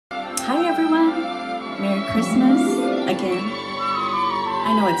Hi everyone, Merry Christmas again.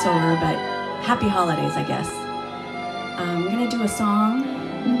 I know it's over, but happy holidays, I guess. I'm gonna do a song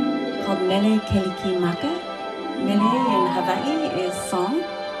called Mele Kalikimaka. Mele in Hawaii is song,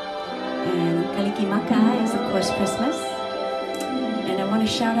 and Kalikimaka is of course Christmas. And I want to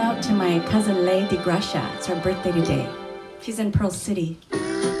shout out to my cousin Lei de Gracia. It's her birthday today. She's in Pearl City.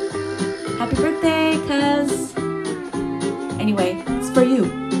 Happy birthday, cuz! Anyway, it's for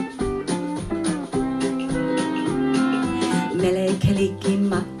you. Mele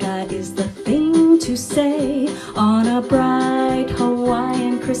Kalikimaka is the thing to say on a bright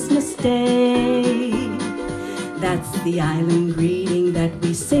Hawaiian Christmas day. That's the island greeting that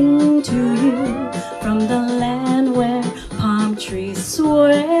we sing to you from the land where palm trees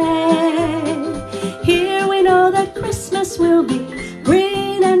sway. Here we know that Christmas will be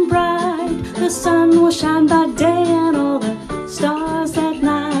green and bright. The sun will shine by day and all the stars at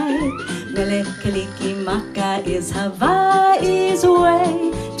night. Mele Kalikimaka is Hawaii's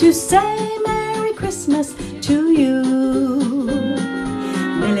way to say Merry Christmas to you.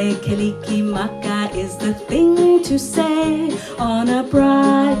 Mele Kalikimaka is the thing to say on a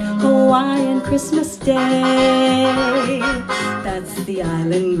bright Hawaiian Christmas day. That's the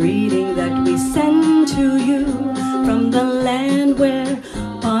island greeting that we send to you from the land where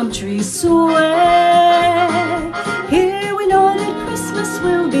palm trees sway. Here we know that Christmas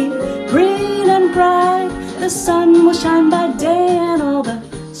will be green and bright. The sun will shine by day and all the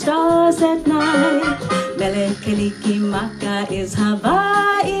stars at night. Mele Kalikimaka is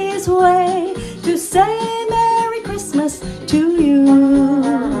Hawaii's way to say Merry Christmas to you.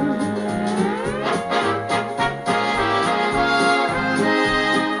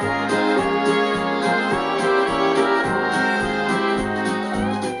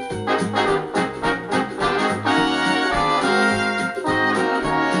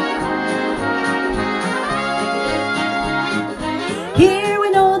 Here we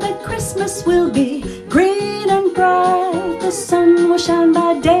know that Christmas will be green and bright. The sun will shine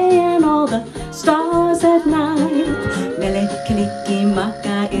by day and all the stars at night. Mele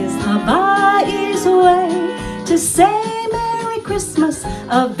Kalikimaka is Hawaii's way to say Merry Christmas.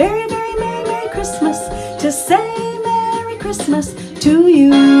 A very, very Merry, Merry Christmas. To say Merry Christmas to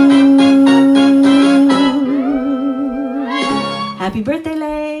you. Happy birthday,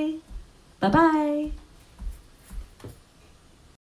 Lei. Bye-bye.